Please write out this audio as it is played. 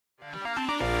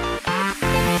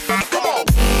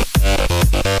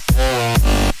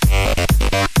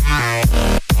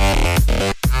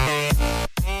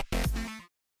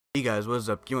Hey guys, what is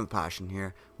up? Game with Passion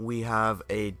here. We have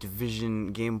a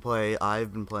Division gameplay.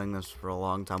 I've been playing this for a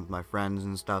long time with my friends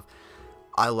and stuff.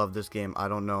 I love this game. I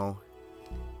don't know.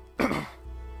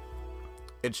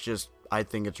 It's just, I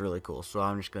think it's really cool. So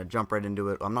I'm just going to jump right into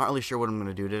it. I'm not really sure what I'm going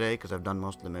to do today because I've done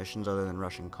most of the missions other than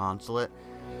Russian Consulate,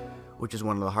 which is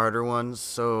one of the harder ones.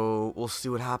 So we'll see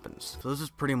what happens. So this is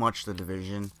pretty much the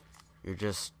Division.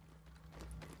 The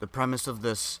premise of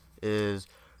this is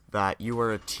that you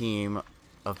are a team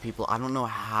of people. I don't know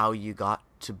how you got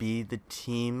to be the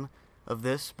team of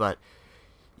this, but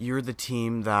you're the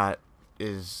team that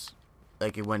is,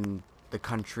 like, when the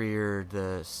country or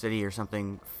the city or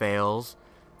something fails,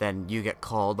 then you get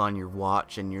called on your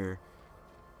watch and you're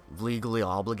legally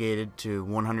obligated to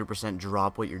 100%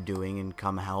 drop what you're doing and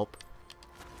come help.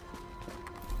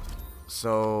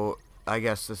 So I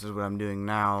guess this is what I'm doing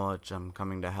now, which I'm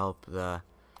coming to help the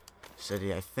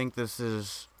city. I think this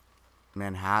is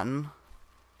Manhattan.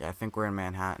 Yeah, I think we're in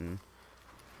Manhattan.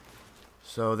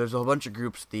 So there's a whole bunch of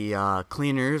groups. The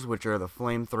cleaners, which are the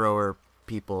flamethrower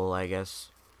people, I guess.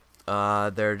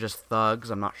 They're just thugs.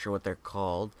 I'm not sure what they're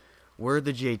called. We're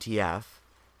the JTF,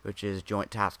 which is Joint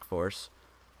Task Force.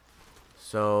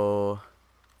 So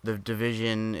the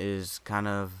Division is kind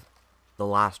of the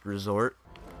last resort.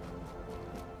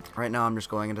 Right now I'm just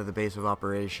going into the base of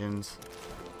operations.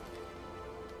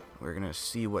 We're gonna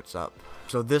see what's up.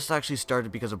 So this actually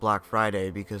started because of Black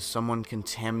Friday, because someone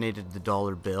contaminated the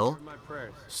dollar bill.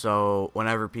 So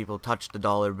whenever people touched the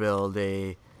dollar bill,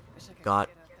 they got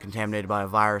contaminated by a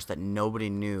virus that nobody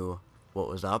knew what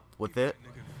was up with it.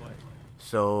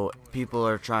 So people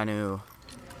are trying to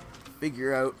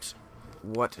figure out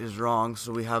what is wrong.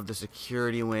 So we have the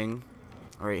security wing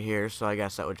right here. So I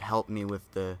guess that would help me with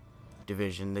the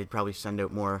Division. They'd probably send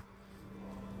out more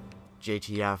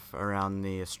JTF around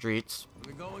the streets.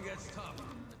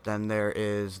 Then there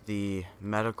is the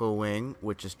medical wing,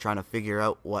 which is trying to figure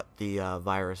out what the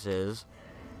virus is.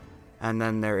 And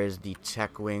then there is the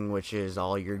tech wing, which is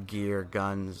all your gear,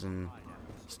 guns, and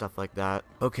stuff like that.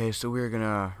 Okay, so we're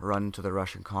gonna run to the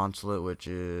Russian Consulate, which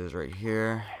is right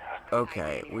here.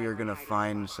 Okay, we are gonna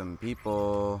find some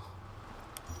people.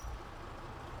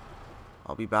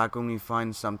 I'll be back when we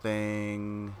find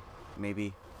something.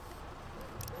 Maybe.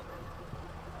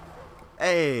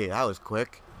 Hey, that was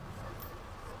quick.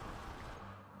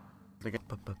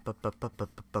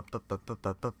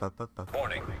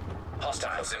 Warning.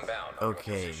 Hostiles inbound.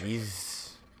 Okay,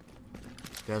 these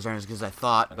guys aren't as good as I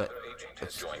thought, but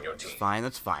it's fine,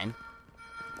 that's fine.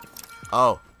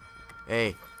 Oh,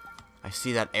 hey, I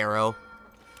see that arrow.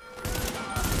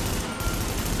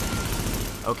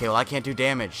 Okay, well I can't do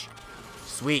damage.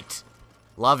 Sweet.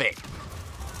 Love it.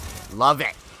 Love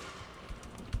it.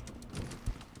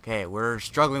 Okay, we're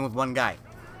struggling with one guy.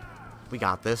 We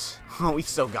got this. Oh, we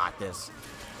still got this.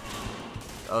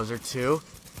 Oh, is there two?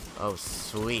 Oh,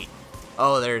 sweet.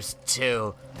 Oh, there's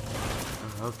two.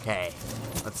 Okay.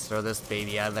 Let's throw this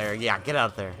baby out of there. Yeah, get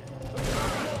out there.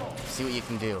 See what you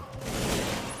can do.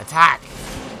 Attack!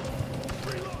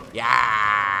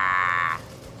 Yeah!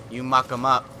 You muck them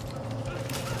up.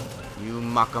 You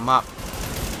muck them up.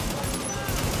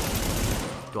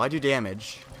 Do I do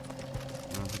damage?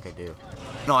 I don't think I do.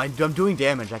 No, I'm doing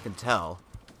damage, I can tell.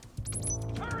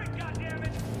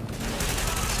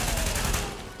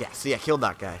 Yeah, see, I killed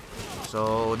that guy.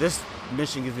 So this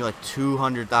mission gives me like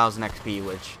 200,000 XP,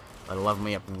 which will level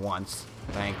me up once.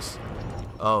 Thanks.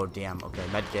 Oh, damn. Okay,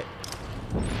 medkit.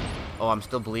 Oh, I'm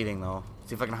still bleeding, though.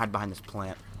 See if I can hide behind this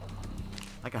plant.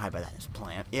 I can hide behind this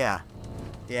plant. Yeah.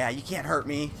 Yeah, you can't hurt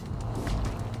me.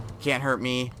 Can't hurt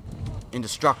me.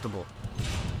 Indestructible.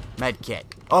 Medkit.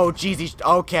 Oh, jeez, he's...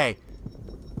 Okay.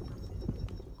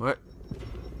 What?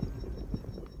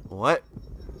 What?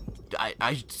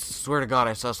 I swear to God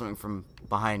I saw something from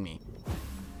behind me.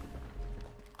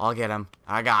 I'll get him.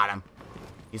 I got him.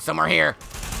 He's somewhere here.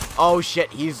 Oh,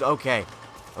 shit. He's... Okay.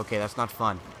 Okay, that's not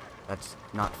fun. That's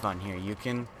not fun. Here, you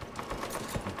can...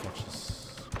 catch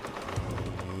this.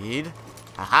 Speed.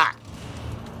 Aha!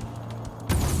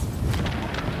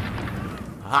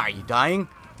 Aha, are you dying?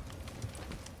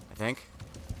 I think.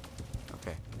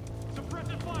 Okay.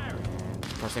 Suppressing fire.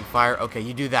 Suppressing fire. Okay,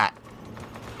 you do that.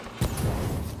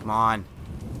 Come on.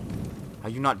 Are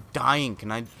you not dying?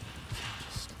 Can I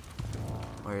just...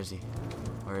 Where is he?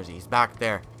 Where is he? He's back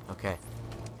there. Okay.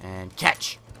 And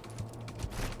catch.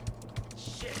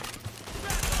 Shit.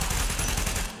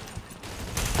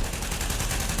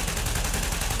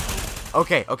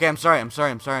 Okay, okay, I'm sorry.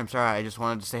 I just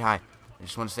wanted to say hi. I'm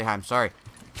sorry.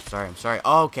 I'm sorry.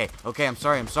 Oh, okay. Okay, I'm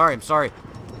sorry. Sorry,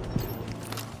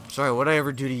 what did I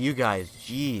ever do to you guys?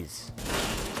 Jeez.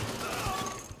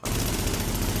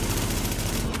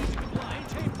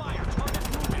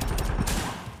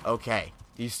 Okay.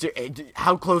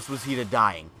 How close was he to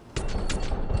dying?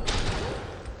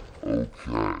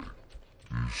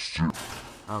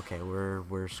 Okay,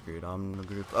 we're screwed. I'm the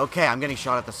group. Okay, I'm getting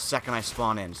shot at the second I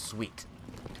spawn in. Sweet.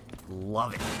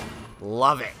 Love it.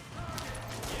 Love it.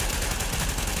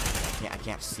 Yeah, I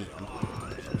can't see him.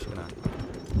 So I'm just gonna...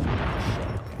 Shit.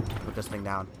 Okay. Put this thing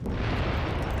down.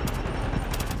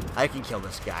 I can kill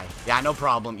this guy. Yeah, no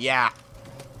problem. Yeah.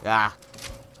 Yeah.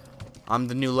 I'm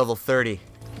the new level 30.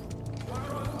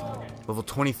 Level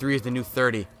 23 is the new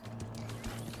 30.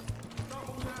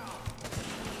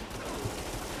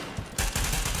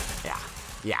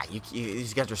 Yeah,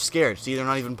 these guys are scared. See, they're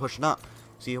not even pushing up.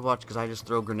 See, watch, because I just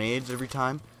throw grenades every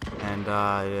time. And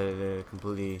it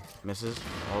completely misses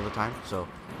all the time. So,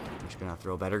 I'm just going to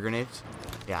throw better grenades.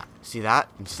 Yeah, see that?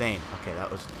 Insane. Okay, that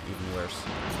was even worse.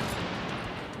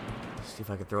 Let's see if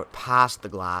I can throw it past the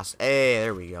glass. Hey,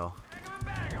 there we go.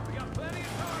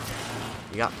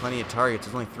 We got plenty of targets.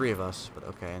 There's only 3 of us. But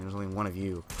okay, and there's only 1 of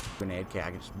you. Grenade. Okay, I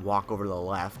can just walk over to the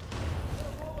left.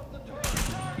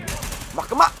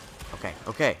 Lock him up!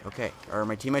 Okay. Are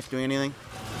my teammates doing anything?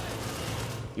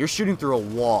 You're shooting through a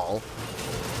wall.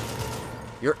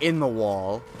 You're in the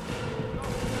wall.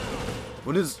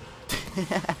 What is...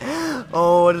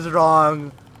 Oh, what is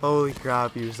wrong? Holy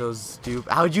crap, you're so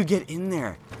stupid. How'd you get in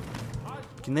there?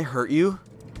 Can they hurt you?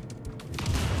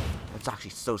 That's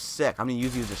actually so sick. I'm gonna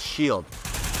use you as a shield.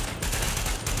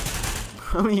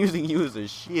 I'm using you as a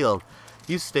shield.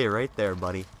 You stay right there,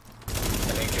 buddy.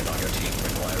 An agent on your team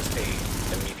requires aid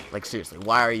immediately. Like, seriously,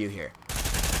 why are you here?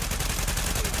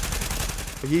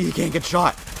 You can't get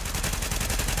shot.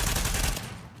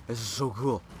 This is so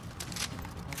cool.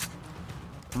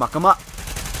 Muck him up.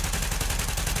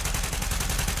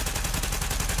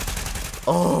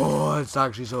 Oh, it's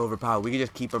actually so overpowered. We can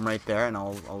just keep him right there, and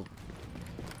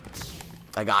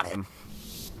I got him.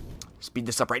 Speed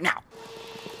this up right now.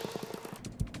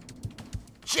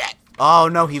 Shit. Oh,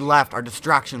 no, he left. Our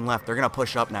distraction left. They're gonna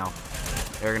push up now.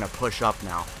 They're gonna push up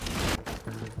now.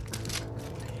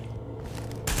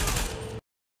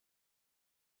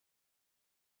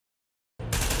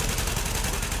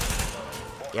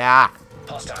 Yeah.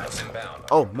 Hostiles inbound.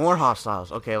 Oh, more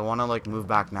hostiles. Okay, I want to like move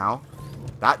back now.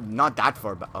 Not that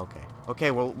far back. Okay.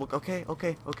 Okay, well, okay.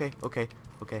 Okay,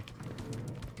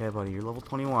 buddy, you're level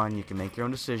 21. You can make your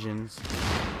own decisions.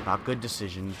 Not good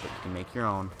decisions, but you can make your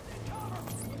own.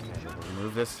 Okay, we'll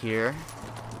move this here.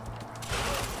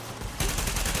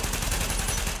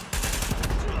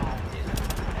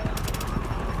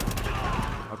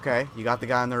 Okay, you got the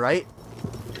guy on the right?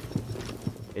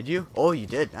 Did you? Oh, you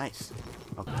did. Nice.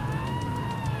 Okay.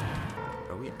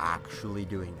 Are we actually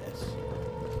doing this?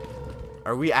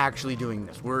 Are we actually doing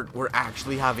this? We're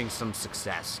actually having some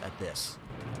success at this.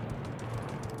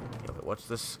 Yeah, but what's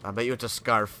this? I bet you it's a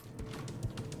scarf.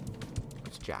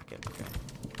 It's a jacket. Okay.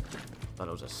 Thought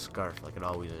it was a scarf, like it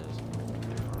always is.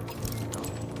 No.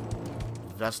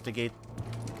 Investigate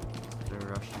the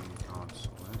Russian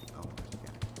consulate. Oh,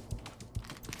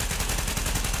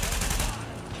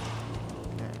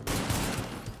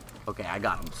 okay, I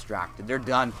got them distracted. They're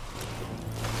done.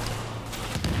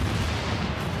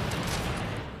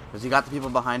 Has he got the people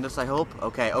behind us, I hope?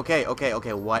 Okay,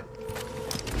 what?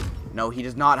 No, he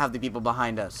does not have the people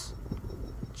behind us.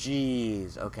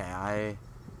 Jeez, okay, I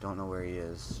don't know where he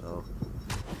is, so...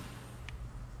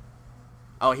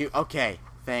 Oh, okay,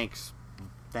 thanks.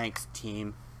 Thanks,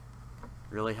 team.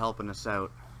 Really helping us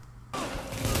out.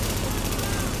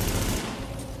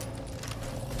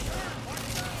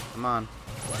 Come on.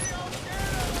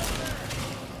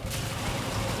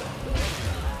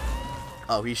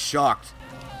 Oh, he's shocked.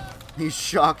 He's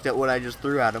shocked at what I just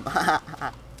threw at him.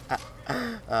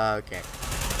 Okay.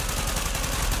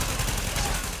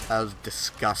 That was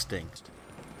disgusting.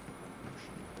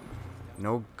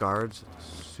 No guards.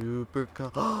 Super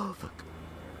cool. Oh, fuck.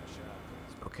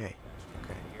 Okay.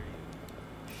 Okay.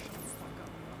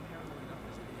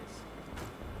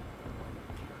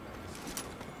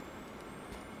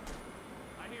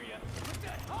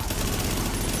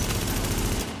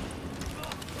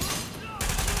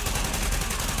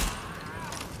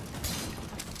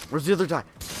 Where's the other guy?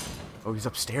 Oh, he's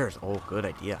upstairs. Oh, good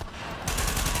idea.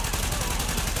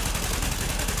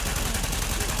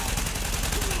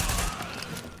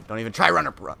 Don't even try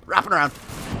wrapping around.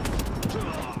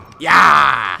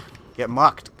 Yeah! Get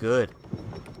mucked. Good.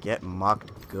 Get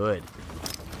mucked. Good.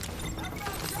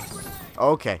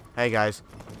 Okay. Hey, guys.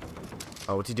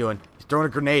 Oh, what's he doing? He's throwing a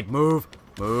grenade. Move.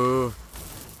 Move.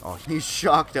 Oh, he's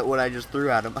shocked at what I just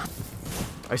threw at him.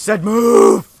 I said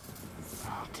move!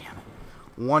 Oh, damn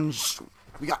it.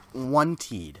 We got one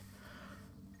teed.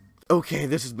 Okay,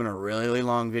 this has been a really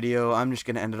long video. I'm just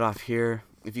going to end it off here.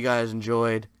 If you guys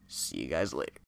enjoyed, see you guys later.